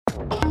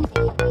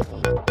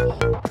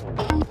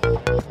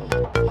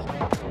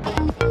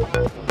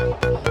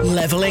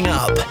Leveling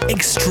up.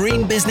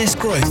 Extreme business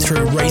growth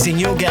through raising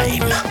your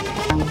game.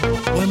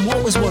 When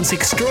what was once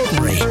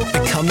extraordinary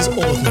becomes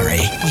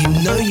ordinary, you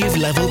know you've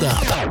leveled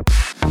up.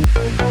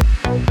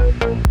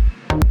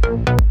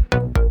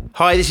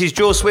 Hi, this is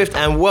George Swift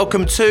and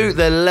welcome to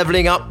the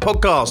Leveling Up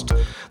Podcast.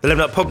 The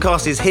Leveling Up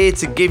Podcast is here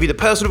to give you the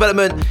personal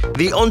development,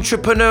 the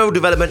entrepreneurial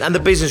development and the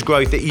business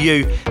growth that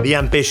you, the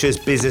ambitious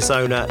business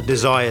owner,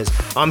 desires.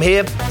 I'm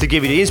here to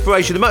give you the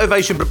inspiration, the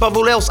motivation, but above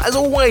all else, as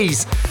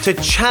always, to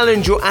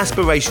challenge your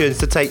aspirations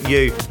to take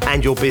you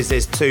and your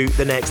business to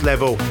the next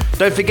level.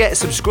 Don't forget,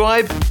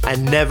 subscribe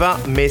and never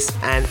miss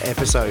an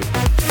episode.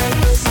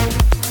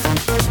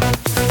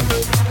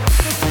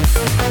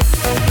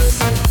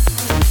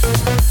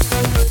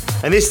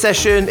 And this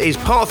session is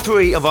part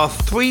 3 of our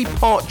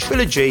 3-part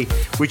trilogy,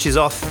 which is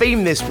our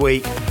theme this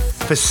week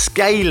for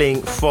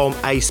scaling from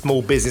a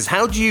small business.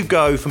 How do you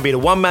go from being a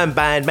one-man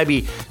band,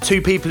 maybe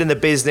 2 people in the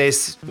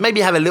business,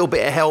 maybe have a little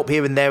bit of help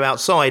here and there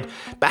outside,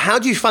 but how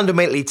do you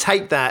fundamentally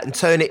take that and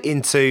turn it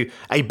into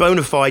a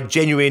bona fide,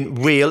 genuine,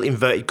 real,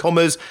 inverted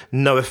commas,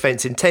 no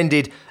offense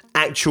intended,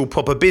 actual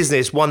proper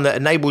business, one that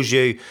enables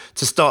you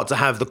to start to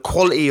have the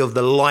quality of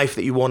the life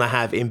that you want to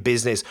have in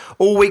business.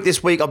 All week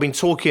this week, I've been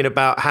talking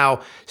about how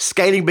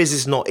scaling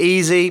business is not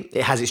easy.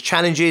 It has its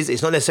challenges.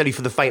 It's not necessarily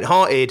for the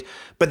faint-hearted,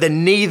 but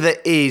then neither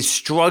is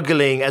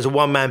struggling as a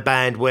one-man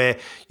band where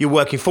you're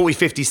working 40,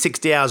 50,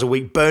 60 hours a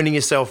week, burning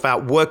yourself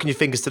out, working your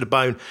fingers to the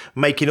bone,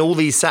 making all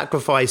these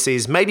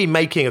sacrifices, maybe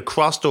making a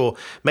crust or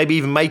maybe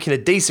even making a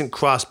decent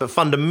crust, but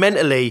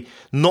fundamentally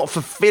not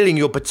fulfilling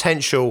your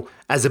potential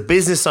as a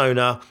business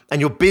owner and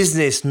your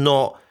business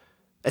not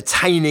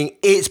attaining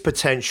its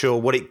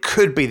potential, what it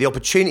could be, the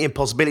opportunity and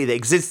possibility that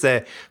exists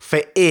there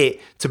for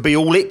it to be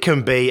all it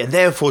can be and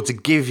therefore to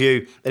give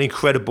you an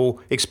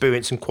incredible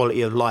experience and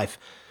quality of life.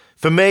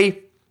 For me,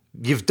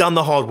 you've done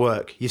the hard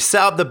work. You've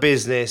set up the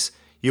business.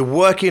 You're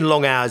working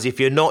long hours. If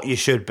you're not, you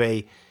should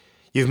be.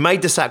 You've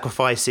made the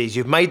sacrifices.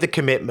 You've made the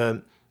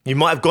commitment. You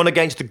might have gone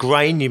against the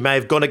grain. You may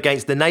have gone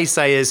against the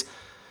naysayers.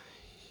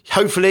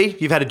 Hopefully,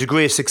 you've had a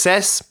degree of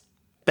success.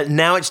 But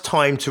now it's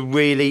time to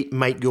really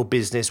make your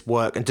business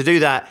work. And to do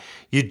that,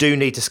 you do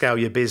need to scale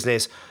your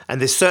business. And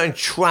there's certain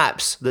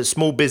traps that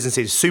small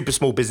businesses, super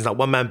small businesses like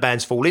one-man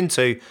bands fall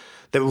into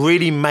that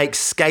really make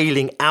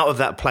scaling out of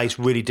that place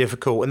really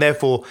difficult. And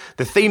therefore,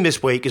 the theme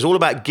this week is all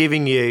about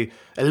giving you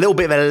a little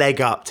bit of a leg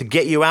up to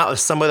get you out of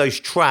some of those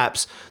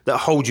traps that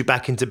hold you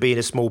back into being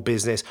a small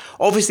business.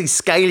 Obviously,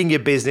 scaling your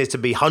business to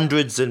be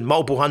hundreds and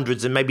multiple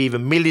hundreds and maybe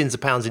even millions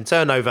of pounds in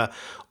turnover,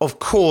 of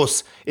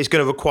course, it's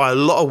going to require a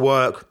lot of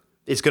work.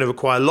 It's going to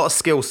require a lot of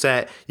skill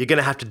set. You're going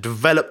to have to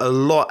develop a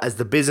lot as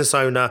the business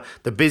owner.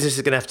 The business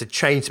is going to have to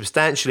change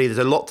substantially. There's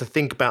a lot to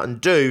think about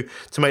and do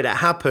to make that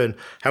happen.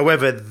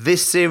 However,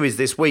 this series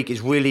this week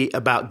is really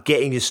about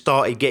getting you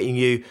started, getting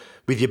you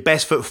with your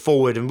best foot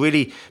forward and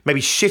really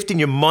maybe shifting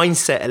your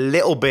mindset a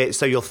little bit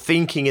so you're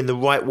thinking in the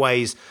right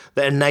ways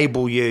that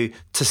enable you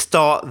to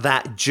start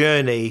that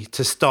journey,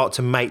 to start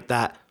to make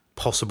that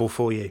possible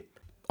for you.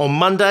 On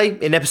Monday,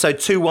 in episode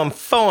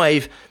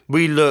 215,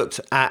 we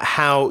looked at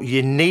how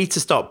you need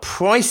to start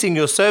pricing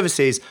your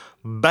services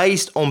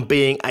based on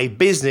being a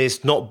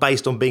business, not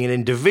based on being an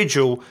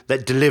individual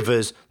that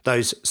delivers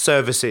those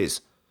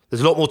services.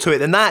 There's a lot more to it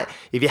than that.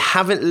 If you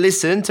haven't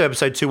listened to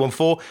episode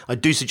 214, I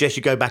do suggest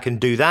you go back and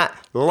do that.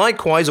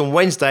 Likewise, on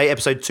Wednesday,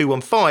 episode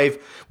 215,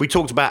 we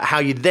talked about how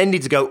you then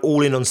need to go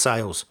all in on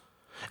sales.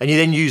 And you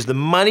then use the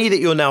money that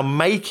you're now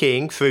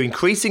making through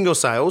increasing your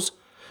sales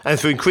and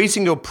through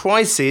increasing your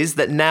prices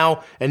that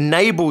now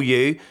enable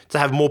you to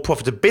have more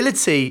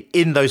profitability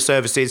in those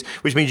services,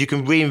 which means you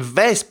can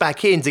reinvest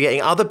back into getting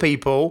other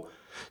people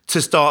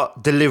to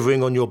start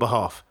delivering on your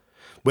behalf.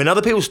 When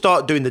other people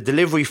start doing the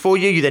delivery for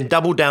you, you then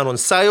double down on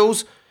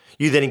sales,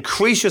 you then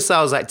increase your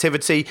sales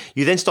activity,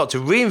 you then start to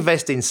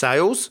reinvest in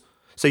sales,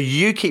 so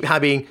you keep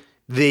having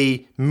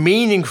the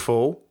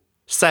meaningful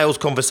sales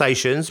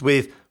conversations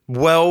with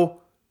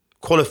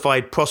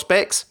well-qualified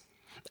prospects,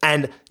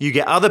 and you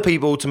get other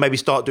people to maybe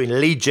start doing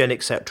lead gen,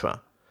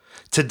 etc.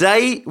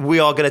 Today, we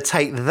are going to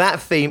take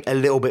that theme a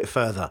little bit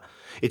further.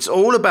 It's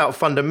all about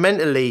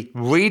fundamentally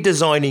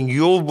redesigning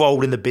your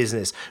role in the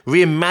business,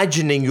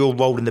 reimagining your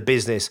role in the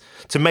business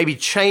to maybe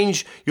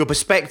change your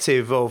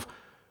perspective of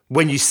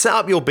when you set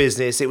up your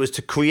business, it was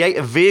to create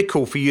a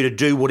vehicle for you to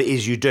do what it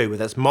is you do,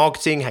 whether that's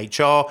marketing,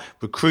 HR,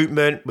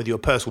 recruitment, with your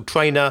personal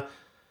trainer,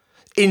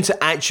 into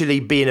actually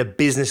being a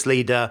business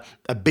leader,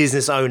 a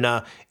business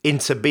owner,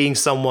 into being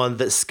someone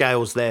that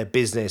scales their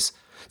business.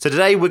 So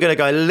today we're going to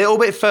go a little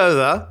bit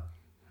further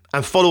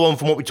and follow on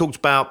from what we talked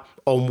about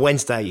on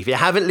Wednesday. If you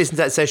haven't listened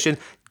to that session,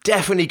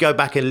 definitely go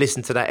back and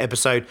listen to that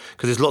episode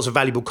because there's lots of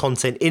valuable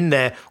content in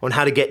there on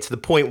how to get to the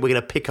point we're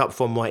going to pick up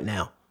from right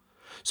now.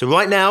 So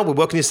right now, we're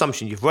working the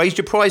assumption you've raised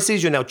your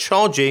prices, you're now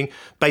charging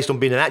based on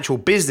being an actual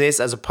business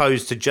as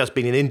opposed to just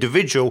being an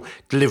individual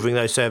delivering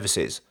those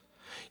services.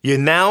 You're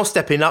now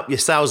stepping up your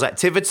sales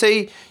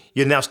activity.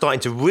 You're now starting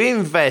to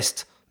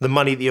reinvest the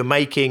money that you're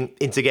making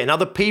into getting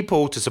other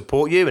people to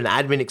support you and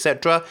admin,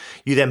 etc.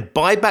 You then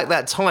buy back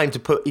that time to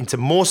put into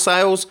more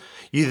sales.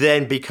 You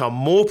then become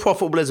more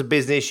profitable as a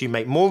business. You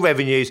make more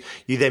revenues.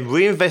 You then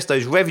reinvest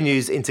those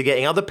revenues into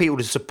getting other people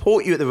to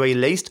support you at the very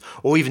least,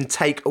 or even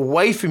take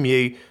away from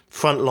you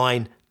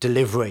frontline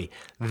delivery.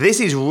 This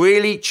is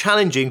really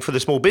challenging for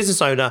the small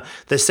business owner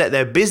that set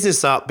their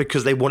business up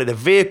because they wanted a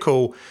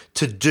vehicle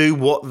to do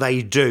what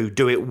they do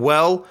it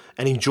well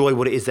and enjoy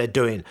what it is they're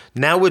doing.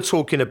 Now we're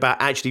talking about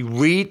actually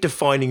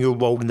redefining your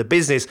role in the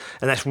business,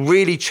 and that's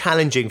really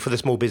challenging for the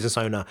small business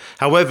owner.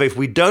 However, if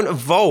we don't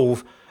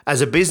evolve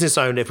as a business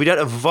owner, if we don't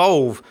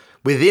evolve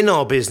within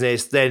our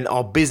business, then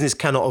our business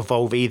cannot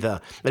evolve either.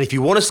 And if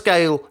you want to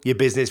scale your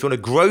business, if you want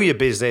to grow your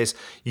business,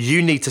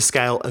 you need to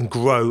scale and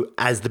grow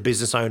as the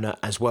business owner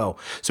as well.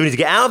 So we need to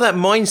get out of that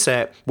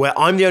mindset where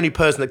I'm the only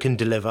person that can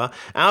deliver,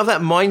 out of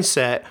that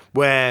mindset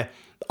where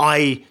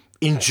I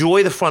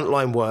enjoy the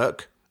frontline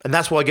work, and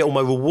that's why I get all my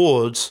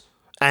rewards.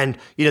 And,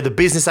 the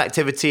business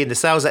activity and the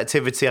sales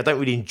activity, I don't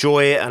really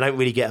enjoy it. I don't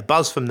really get a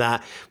buzz from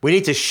that. We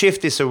need to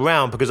shift this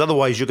around, because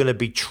otherwise you're going to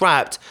be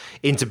trapped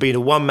into being a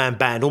one-man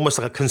band, almost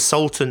like a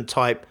consultant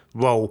type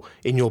role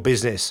in your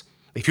business.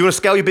 If you want to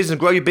scale your business,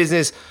 grow your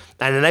business,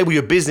 and enable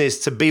your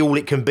business to be all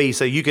it can be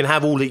so you can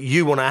have all that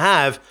you want to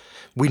have,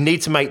 we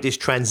need to make this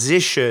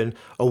transition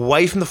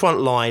away from the front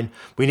line.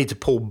 We need to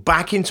pull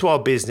back into our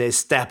business,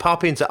 step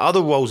up into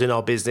other roles in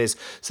our business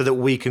so that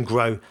we can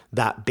grow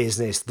that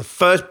business. The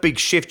first big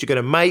shift you're going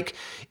to make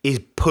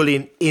is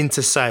pulling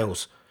into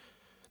sales.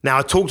 Now,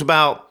 I talked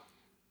about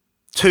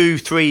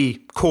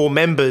 2-3 core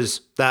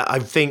members that I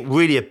think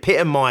really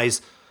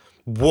epitomize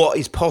what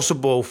is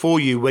possible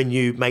for you when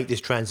you make this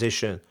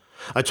transition.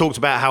 I talked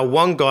about how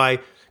one guy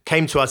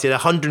came to us, he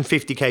had a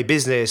 150K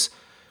business.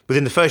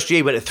 Within the first year,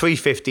 he went to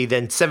 350,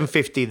 then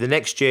 750 the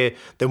next year,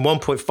 then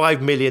 1.5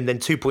 million, then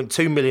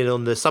 2.2 million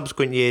on the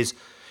subsequent years.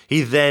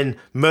 He then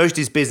merged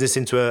his business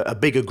into a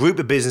bigger group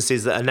of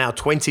businesses that are now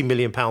 20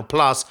 million pound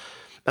plus.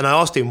 And I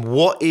asked him,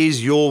 what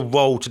is your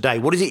role today?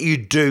 What is it you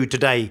do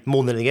today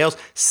more than anything else?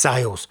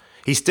 Sales.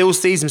 He still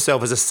sees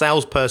himself as a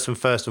salesperson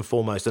first and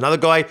foremost. Another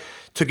guy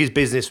took his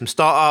business from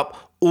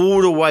startup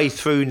all the way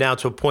through now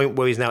to a point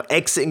where he's now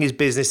exiting his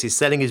business, he's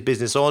selling his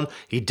business on.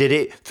 He did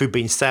it through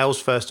being sales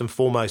first and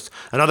foremost.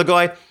 Another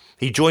guy,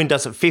 he joined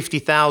us at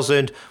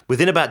 50,000.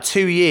 Within about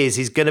 2 years,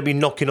 he's going to be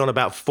knocking on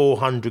about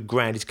 400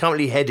 grand. He's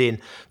currently heading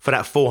for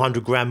that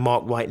 400 grand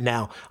mark right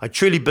now. I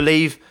truly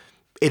believe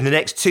in the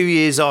next 2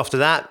 years after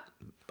that,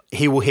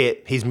 he will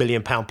hit his £1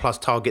 million plus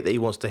target that he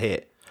wants to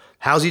hit.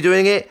 How's he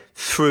doing it?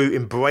 Through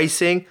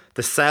embracing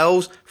the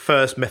sales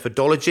first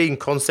methodology and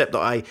concept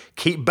that I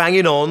keep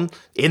banging on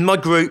in my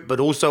group,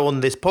 but also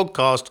on this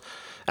podcast,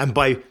 and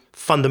by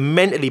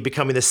fundamentally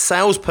becoming the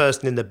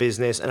salesperson in the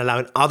business and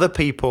allowing other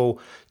people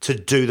to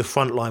do the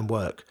frontline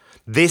work.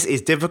 This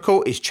is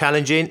difficult, it's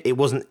challenging, it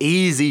wasn't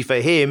easy for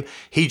him.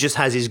 He just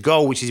has his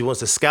goal, which is he wants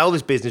to scale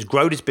this business,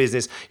 grow this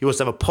business, he wants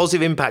to have a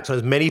positive impact on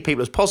as many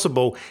people as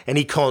possible, and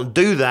he can't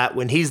do that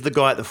when he's the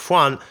guy at the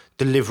front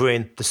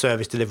delivering the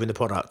service, delivering the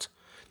product.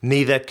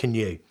 Neither can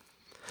you.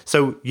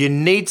 So you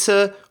need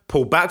to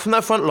pull back from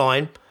that front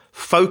line,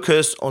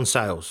 focus on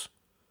sales.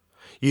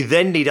 You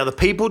then need other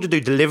people to do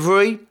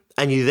delivery,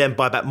 and you then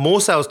buy back more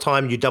sales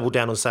time, and you double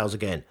down on sales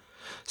again.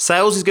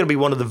 Sales is going to be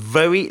one of the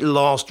very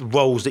last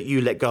roles that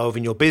you let go of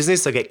in your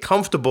business. So get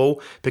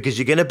comfortable, because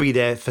you're going to be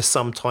there for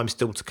some time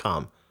still to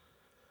come.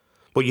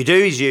 What you do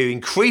is you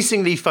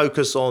increasingly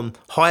focus on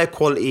higher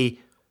quality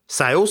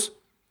sales.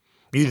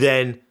 You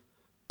then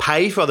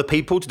pay for other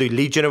people to do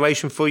lead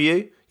generation for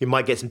you. You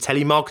might get some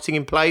telemarketing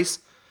in place.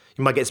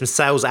 You might get some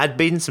sales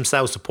admin, some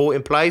sales support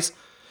in place.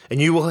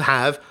 And you will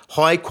have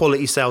high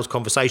quality sales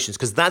conversations,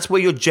 because that's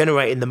where you're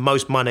generating the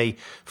most money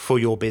for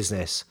your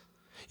business.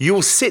 You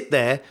will sit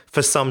there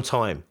for some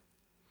time.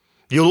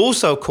 You'll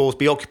also, of course,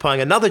 be occupying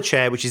another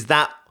chair, which is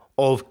that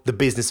of the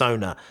business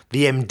owner,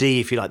 the MD,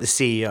 if you like, the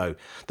CEO,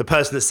 the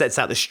person that sets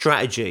out the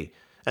strategy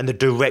and the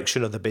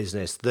direction of the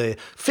business, the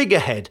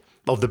figurehead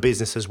of the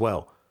business as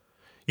well.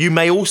 You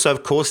may also,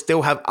 of course,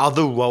 still have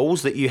other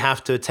roles that you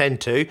have to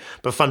attend to,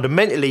 but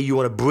fundamentally, you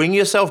want to bring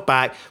yourself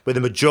back where the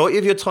majority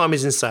of your time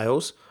is in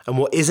sales, and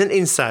what isn't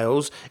in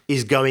sales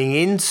is going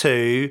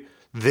into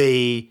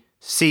the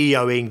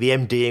CEOing, the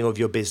MDing of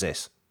your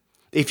business.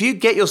 If you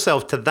get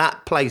yourself to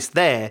that place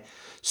there,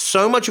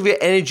 so much of your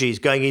energy is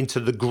going into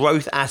the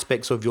growth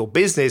aspects of your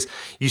business,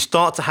 you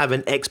start to have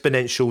an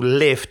exponential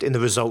lift in the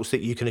results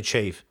that you can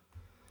achieve.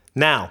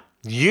 Now,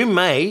 you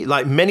may,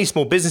 like many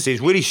small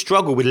businesses, really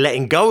struggle with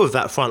letting go of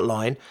that front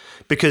line,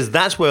 because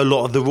that's where a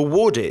lot of the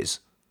reward is.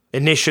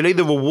 Initially,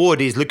 the reward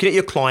is looking at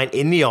your client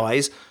in the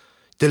eyes,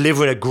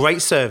 delivering a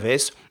great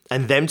service,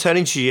 and them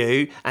turning to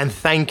you and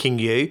thanking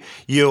you.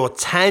 You're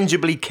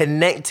tangibly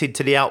connected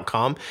to the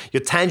outcome.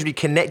 You're tangibly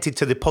connected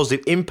to the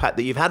positive impact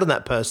that you've had on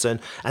that person,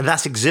 and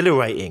that's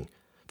exhilarating.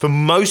 For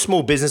most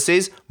small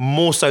businesses,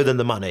 more so than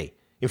the money.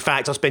 In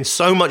fact, I spend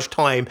so much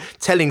time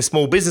telling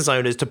small business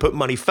owners to put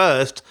money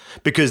first,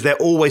 because they're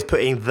always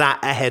putting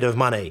that ahead of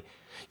money.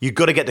 You've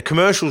got to get the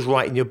commercials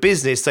right in your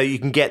business so you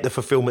can get the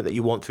fulfillment that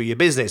you want through your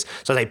business.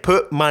 So they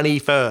put money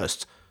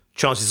first.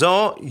 Chances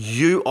are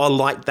you are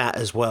like that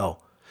as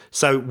well.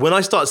 So when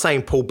I start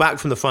saying pull back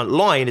from the front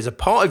line, there's a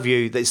part of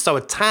you that's so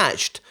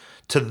attached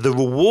to the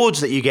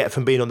rewards that you get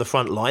from being on the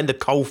front line, the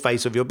coal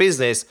face of your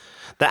business,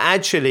 that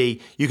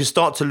actually you can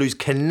start to lose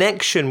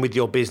connection with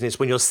your business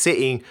when you're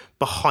sitting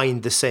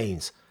behind the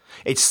scenes.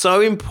 It's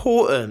so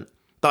important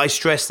that I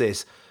stress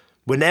this.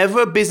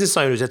 Whenever a business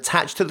owner is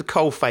attached to the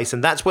coal face,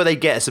 and that's where they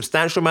get a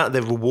substantial amount of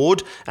their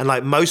reward, and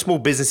like most small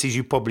businesses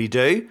you probably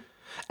do,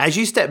 as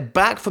you step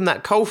back from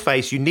that coal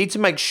face, you need to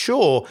make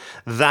sure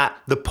that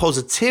the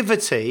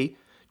positivity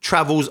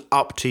travels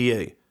up to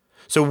you.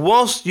 So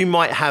whilst you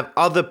might have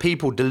other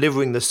people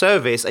delivering the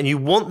service and you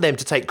want them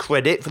to take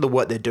credit for the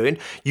work they're doing,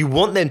 you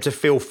want them to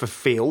feel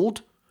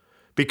fulfilled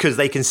because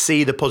they can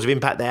see the positive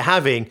impact they're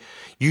having,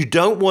 you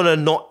don't want to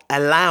not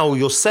allow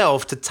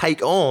yourself to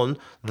take on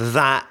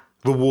that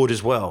reward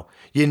as well.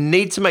 You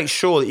need to make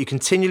sure that you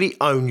continually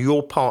own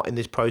your part in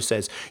this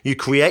process. You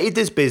created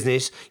this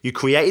business, you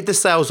created the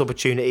sales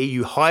opportunity,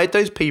 you hired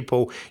those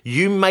people,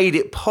 you made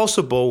it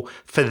possible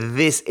for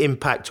this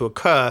impact to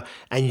occur,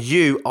 and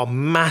you are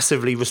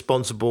massively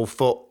responsible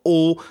for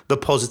all the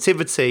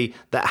positivity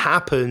that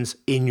happens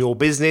in your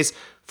business,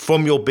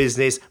 from your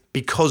business,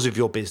 because of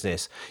your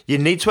business. You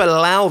need to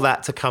allow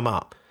that to come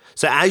up.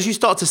 So as you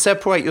start to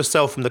separate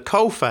yourself from the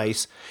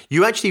coalface,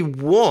 you actually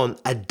want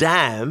a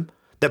dam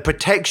that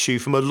protects you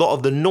from a lot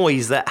of the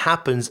noise that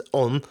happens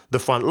on the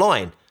front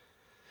line.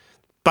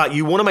 But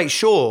you want to make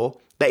sure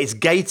that it's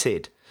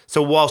gated.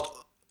 So whilst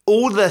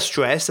all the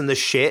stress and the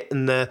shit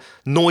and the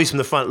noise from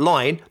the front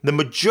line, the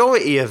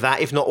majority of that,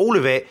 if not all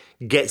of it,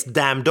 gets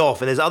dammed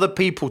off. And there's other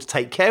people to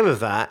take care of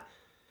that.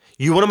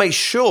 You want to make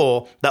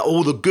sure that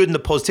all the good and the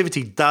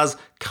positivity does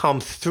come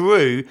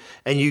through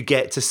and you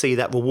get to see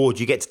that reward.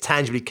 You get to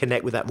tangibly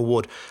connect with that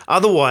reward.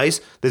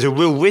 Otherwise, there's a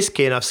real risk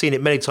here, and I've seen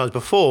it many times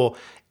before,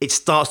 it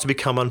starts to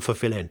become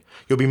unfulfilling.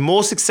 You'll be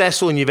more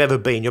successful than you've ever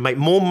been. You'll make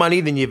more money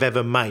than you've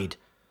ever made.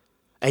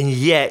 And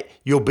yet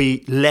you'll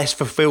be less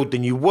fulfilled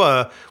than you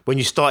were when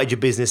you started your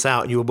business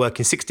out and you were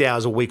working 60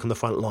 hours a week on the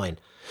front line.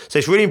 So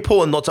it's really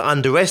important not to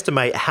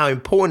underestimate how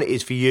important it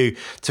is for you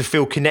to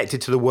feel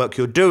connected to the work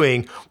you're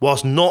doing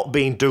whilst not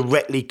being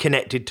directly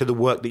connected to the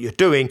work that you're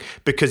doing,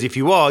 because if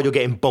you are, you're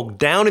getting bogged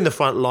down in the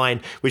front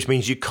line, which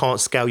means you can't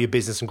scale your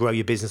business and grow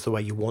your business the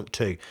way you want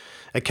to.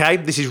 Okay,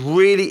 this is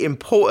really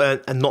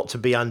important and not to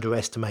be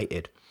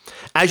underestimated.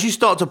 As you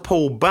start to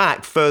pull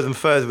back further and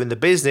further in the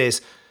business,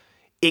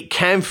 it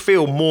can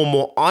feel more and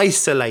more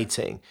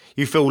isolating.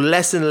 You feel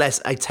less and less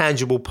a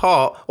tangible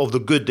part of the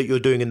good that you're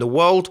doing in the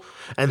world,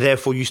 and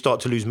therefore you start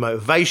to lose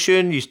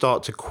motivation, you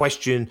start to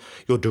question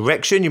your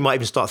direction, you might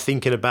even start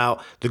thinking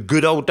about the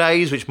good old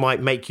days, which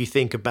might make you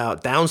think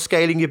about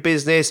downscaling your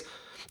business.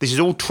 This is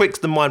all tricks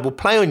the mind will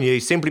play on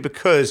you simply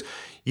because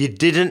you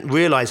didn't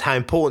realize how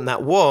important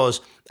that was,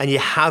 and you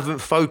haven't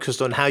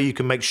focused on how you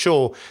can make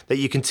sure that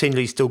you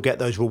continually still get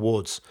those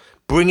rewards.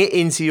 Bring it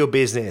into your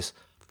business.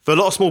 For a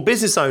lot of small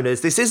business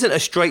owners, this isn't a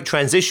straight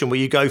transition where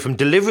you go from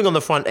delivering on the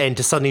front end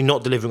to suddenly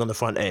not delivering on the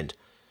front end.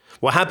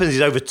 What happens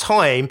is over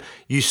time,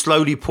 you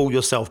slowly pull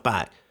yourself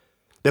back.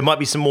 There might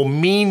be some more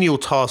menial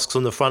tasks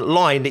on the front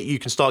line that you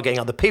can start getting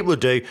other people to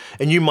do,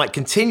 and you might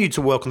continue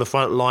to work on the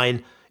front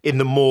line in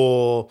the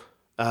more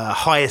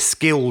higher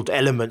skilled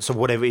elements of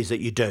whatever it is that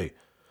you do.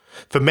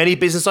 For many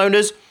business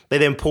owners, they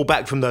then pull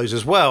back from those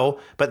as well,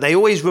 but they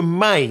always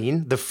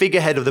remain the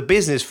figurehead of the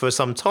business for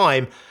some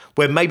time,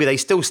 where maybe they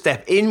still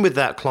step in with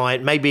that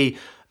client, maybe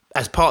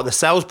as part of the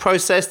sales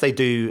process, they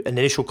do an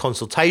initial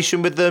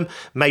consultation with them.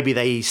 Maybe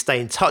they stay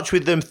in touch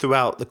with them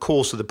throughout the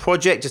course of the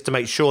project just to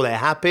make sure they're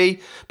happy.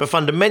 But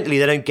fundamentally,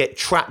 they don't get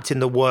trapped in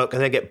the work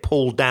and they get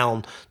pulled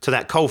down to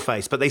that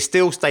coalface, but they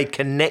still stay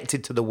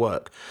connected to the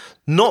work.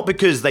 Not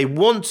because they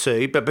want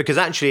to, but because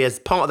actually as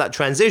part of that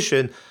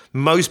transition,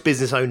 most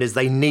business owners,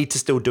 they need to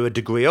still do a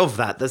degree of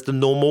that. That's the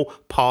normal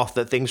path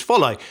that things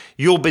follow.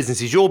 Your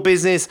business is your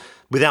business.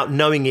 Without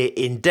knowing it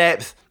in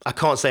depth, I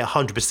can't say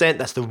 100%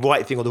 that's the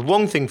right thing or the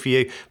wrong thing for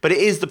you, but it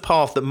is the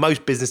path that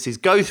most businesses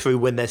go through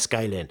when they're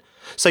scaling.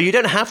 So you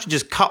don't have to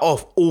just cut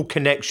off all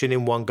connection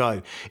in one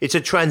go. It's a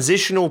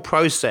transitional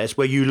process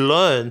where you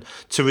learn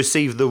to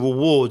receive the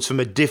rewards from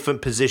a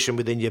different position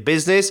within your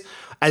business,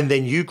 and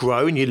then you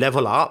grow and you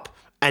level up.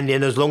 And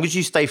then as long as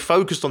you stay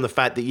focused on the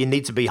fact that you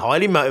need to be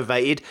highly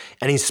motivated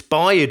and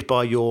inspired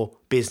by your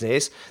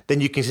business,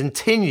 then you can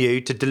continue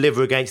to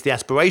deliver against the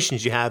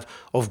aspirations you have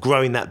of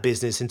growing that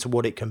business into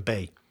what it can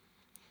be.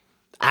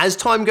 As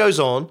time goes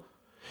on,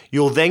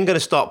 you're then going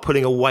to start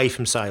pulling away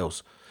from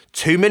sales.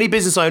 Too many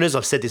business owners,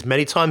 I've said this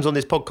many times on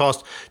this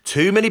podcast,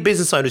 too many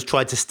business owners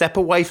tried to step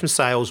away from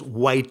sales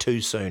way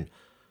too soon.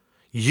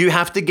 You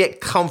have to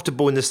get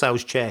comfortable in the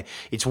sales chair.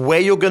 It's where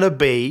you're going to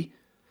be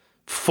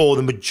for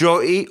the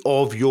majority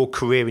of your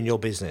career in your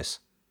business.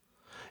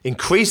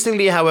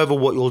 Increasingly, however,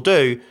 what you'll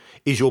do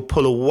is you'll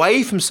pull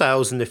away from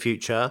sales in the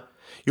future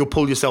You'll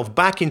pull yourself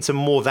back into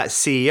more of that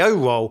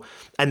CEO role,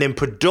 and then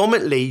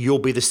predominantly you'll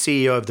be the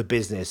CEO of the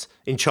business,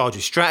 in charge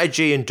of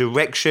strategy and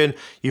direction.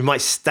 You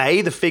might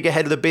stay the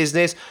figurehead of the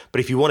business,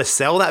 but if you want to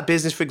sell that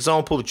business, for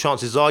example, the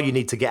chances are you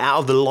need to get out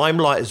of the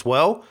limelight as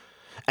well.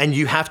 And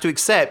you have to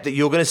accept that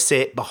you're going to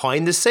sit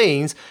behind the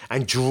scenes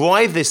and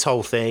drive this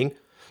whole thing,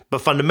 but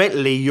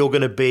fundamentally you're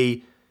going to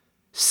be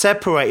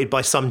separated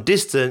by some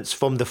distance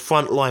from the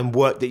frontline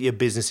work that your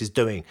business is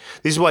doing.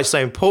 This is why it's so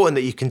important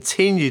that you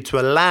continue to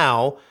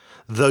allow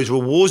those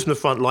rewards from the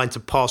front line to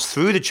pass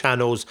through the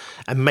channels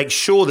and make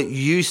sure that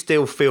you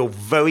still feel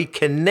very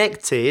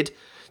connected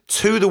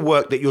to the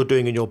work that you're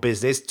doing in your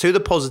business, to the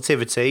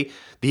positivity,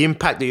 the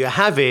impact that you're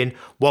having,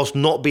 whilst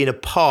not being a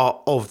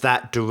part of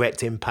that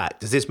direct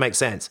impact. Does this make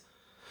sense?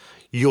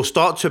 You'll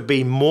start to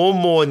be more and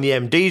more in the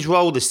MD's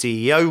role, the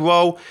CEO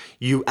role.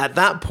 At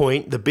that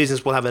point, the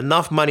business will have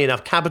enough money,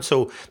 enough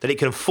capital that it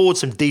can afford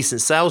some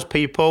decent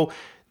salespeople.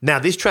 Now,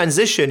 this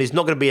transition is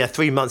not going to be a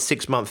 3-month,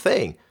 6-month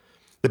thing.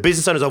 The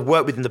business owners I've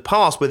worked with in the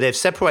past, where they've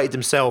separated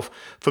themselves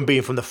from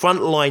being from the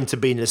front line to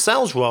being in a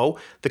sales role,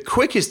 the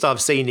quickest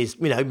I've seen is,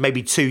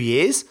 maybe 2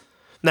 years.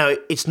 Now,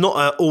 it's not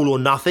an all or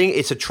nothing,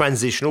 it's a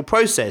transitional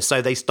process.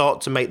 So they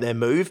start to make their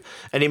move,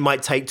 and it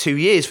might take 2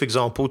 years, for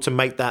example, to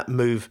make that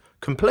move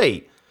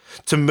complete.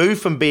 To move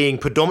from being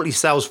predominantly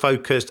sales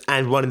focused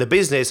and running the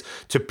business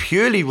to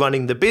purely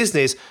running the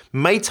business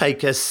may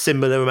take a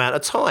similar amount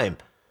of time.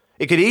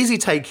 It could easily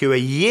take you a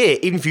year,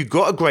 even if you've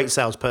got a great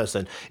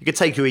salesperson, it could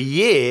take you a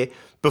year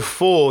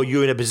before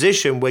you're in a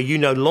position where you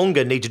no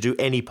longer need to do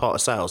any part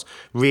of sales.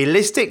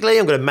 Realistically,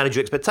 I'm going to manage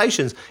your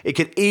expectations. It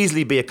could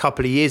easily be a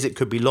couple of years, it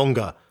could be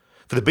longer.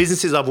 For the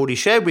businesses I've already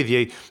shared with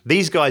you,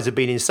 these guys have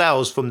been in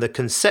sales from the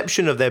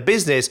conception of their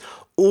business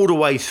all the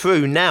way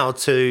through now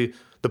to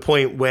the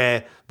point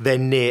where they're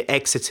near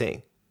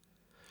exiting.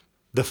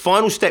 The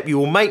final step you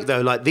will make,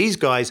 though, like these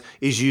guys,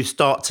 is you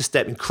start to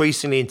step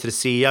increasingly into the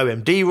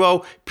CEO, MD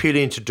role,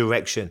 purely into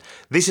direction.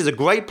 This is a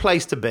great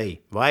place to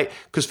be, right?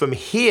 Because from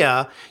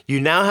here, you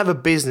now have a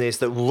business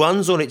that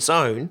runs on its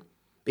own.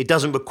 It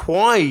doesn't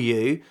require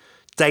you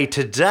day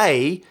to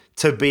day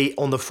to be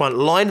on the front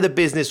line of the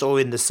business or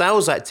in the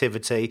sales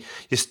activity.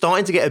 You're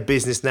starting to get a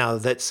business now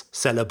that's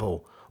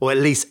sellable, or at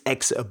least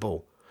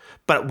exitable.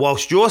 But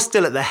whilst you're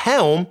still at the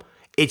helm,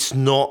 it's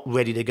not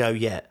ready to go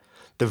yet.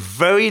 The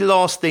very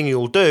last thing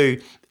you'll do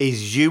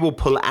is you will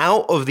pull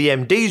out of the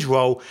MD's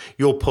role,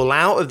 you'll pull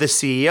out of the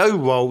CEO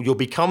role, you'll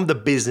become the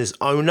business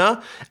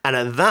owner, and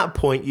at that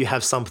point you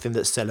have something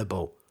that's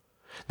sellable.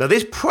 Now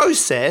this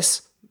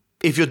process,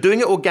 if you're doing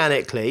it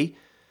organically,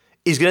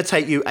 is going to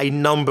take you a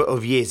number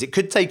of years. It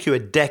could take you a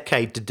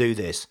decade to do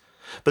this.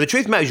 But the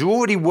truth matters, you're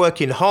already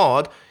working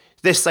hard.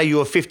 Let's say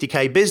you're a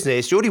 50K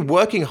business, you're already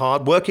working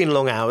hard, working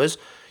long hours,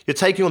 you're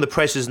taking on the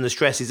pressures and the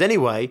stresses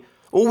anyway.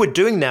 All we're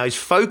doing now is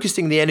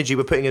focusing the energy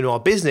we're putting into our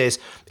business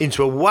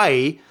into a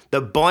way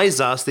that buys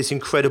us this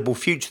incredible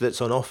future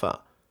that's on offer.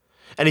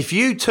 And if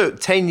you took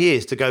 10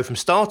 years to go from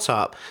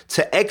startup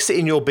to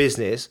exiting your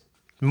business,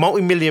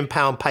 multi-million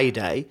pound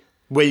payday,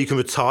 where you can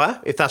retire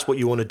if that's what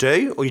you want to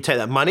do, or you take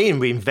that money and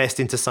reinvest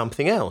into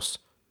something else.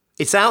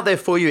 It's out there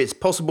for you. It's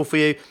possible for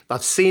you.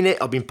 I've seen it.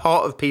 I've been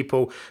part of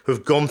people who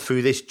have gone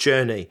through this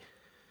journey.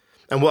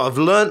 And what I've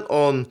learned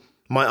on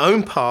my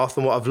own path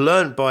and what I've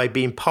learned by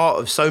being part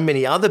of so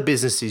many other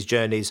businesses'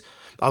 journeys,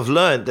 I've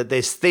learned that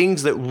there's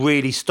things that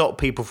really stop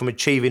people from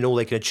achieving all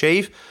they can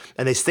achieve.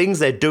 And there's things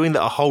they're doing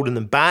that are holding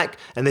them back.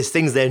 And there's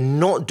things they're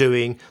not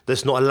doing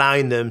that's not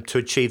allowing them to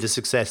achieve the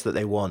success that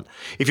they want.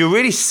 If you're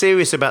really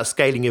serious about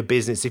scaling your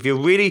business, if you're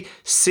really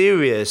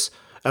serious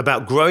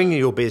about growing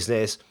your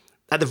business,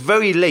 at the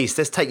very least,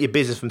 let's take your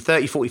business from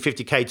 30, 40,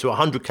 50K to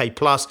 100K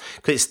plus,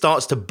 because it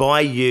starts to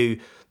buy you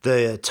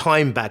the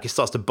time back, it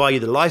starts to buy you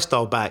the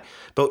lifestyle back.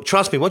 But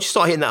trust me, once you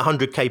start hitting that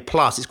 100K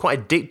plus, it's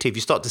quite addictive. You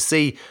start to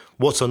see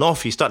what's on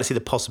offer, you start to see the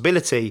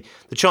possibility.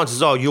 The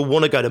chances are you'll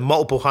want to go to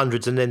multiple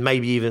hundreds and then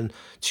maybe even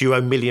to your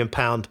own £1 million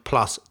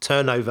plus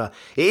turnover.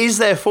 It is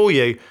there for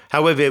you.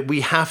 However,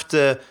 we have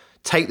to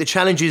take the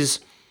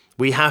challenges.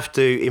 We have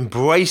to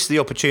embrace the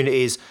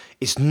opportunities.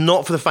 It's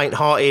not for the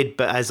faint-hearted,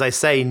 but as I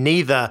say,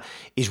 neither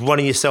is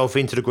running yourself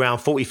into the ground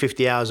 40,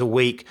 50 hours a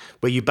week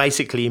where you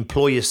basically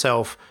employ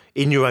yourself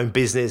in your own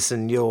business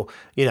and you're,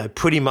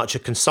 pretty much a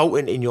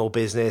consultant in your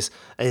business.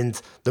 And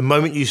the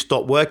moment you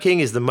stop working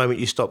is the moment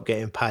you stop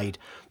getting paid.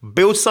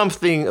 Build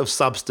something of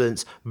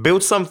substance,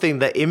 build something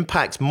that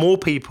impacts more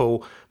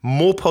people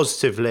more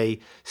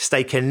positively,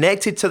 stay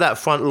connected to that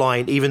front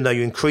line, even though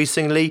you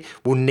increasingly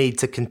will need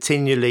to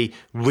continually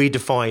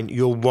redefine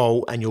your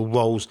role and your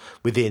roles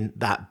within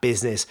that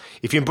business.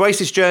 If you embrace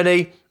this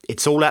journey,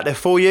 it's all out there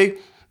for you.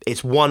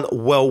 It's one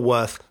well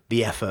worth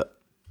the effort.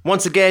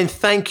 Once again,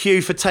 thank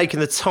you for taking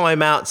the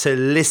time out to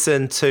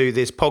listen to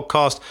this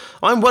podcast.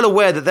 I'm well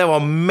aware that there are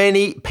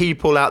many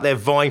people out there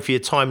vying for your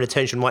time and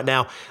attention right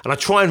now, and I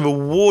try and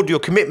reward your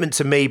commitment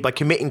to me by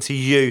committing to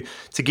you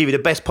to give you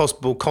the best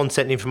possible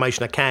content and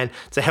information I can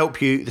to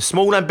help you, the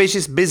small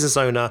ambitious business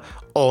owner,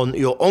 on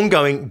your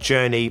ongoing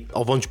journey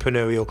of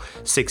entrepreneurial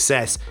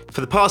success.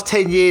 For the past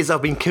 10 years,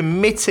 I've been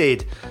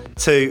committed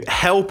to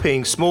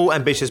helping small,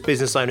 ambitious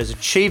business owners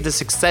achieve the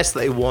success that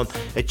they want,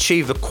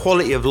 achieve the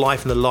quality of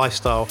life and the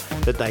lifestyle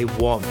that they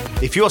want.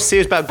 If you're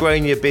serious about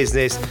growing your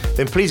business,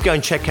 then please go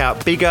and check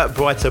out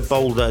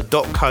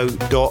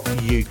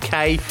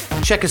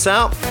biggerbrighterbolder.co.uk. Check us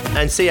out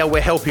and see how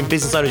we're helping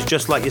business owners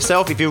just like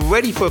yourself. If you're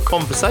ready for a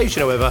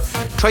conversation, however,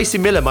 Tracy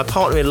Miller, my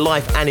partner in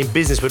life and in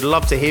business, would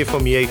love to hear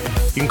from you.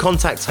 You can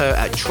contact her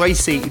at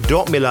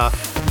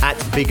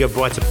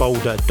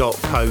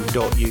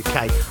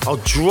tracy.miller@biggerbrighterbolder.co.uk. I'll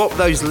drop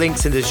those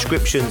links in the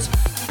descriptions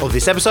of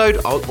this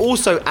episode. I'll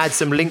also add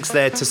some links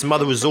there to some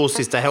other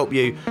resources to help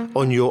you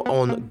on your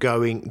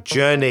ongoing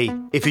journey.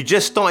 If you're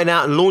just starting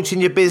out and launching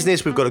your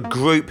business, we've got a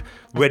group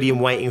ready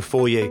and waiting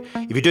for you.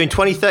 If you're doing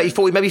 20, 30,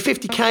 40, maybe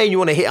 50K and you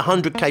want to hit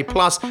 100K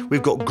plus,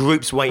 we've got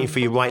groups waiting for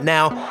you right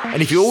now.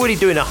 And if you're already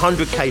doing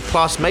 100K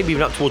plus, maybe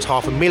even up towards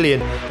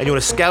 500,000, and you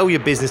want to scale your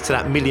business to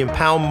that £1 million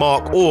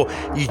mark, or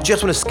you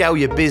just want to scale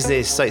your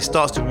business so it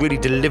starts to really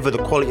deliver the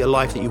quality of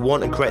life that you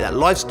want and create that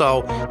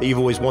lifestyle that you've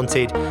always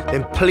wanted,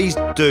 then please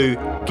do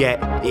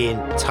get in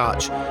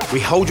touch. We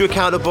hold you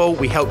accountable.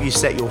 We help you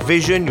set your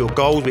vision, your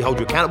goals. We hold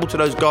you accountable to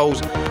those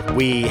goals.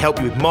 We help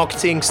you with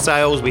marketing,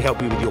 sales. We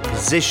help you with your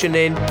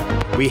positioning.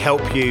 We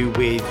help you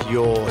with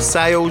your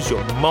sales,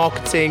 your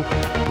marketing.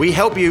 We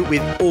help you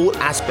with all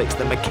aspects,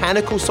 the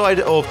mechanical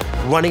side of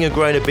running and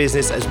growing a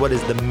business, as well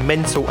as the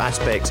mental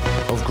aspects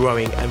of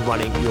growing and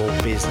running your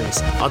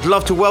business. I'd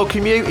love to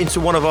welcome you into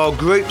one of our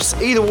groups.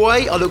 Either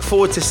way, I look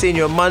forward to seeing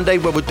you on Monday,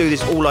 where we'll do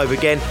this all over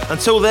again.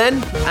 Until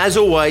then, as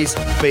always,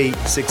 be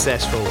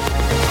successful.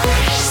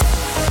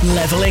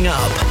 Leveling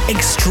up.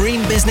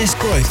 Extreme business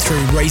growth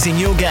through raising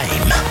your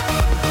game.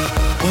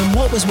 When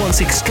what was once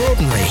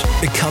extraordinary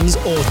becomes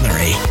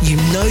ordinary, you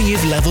know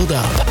you've leveled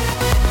up.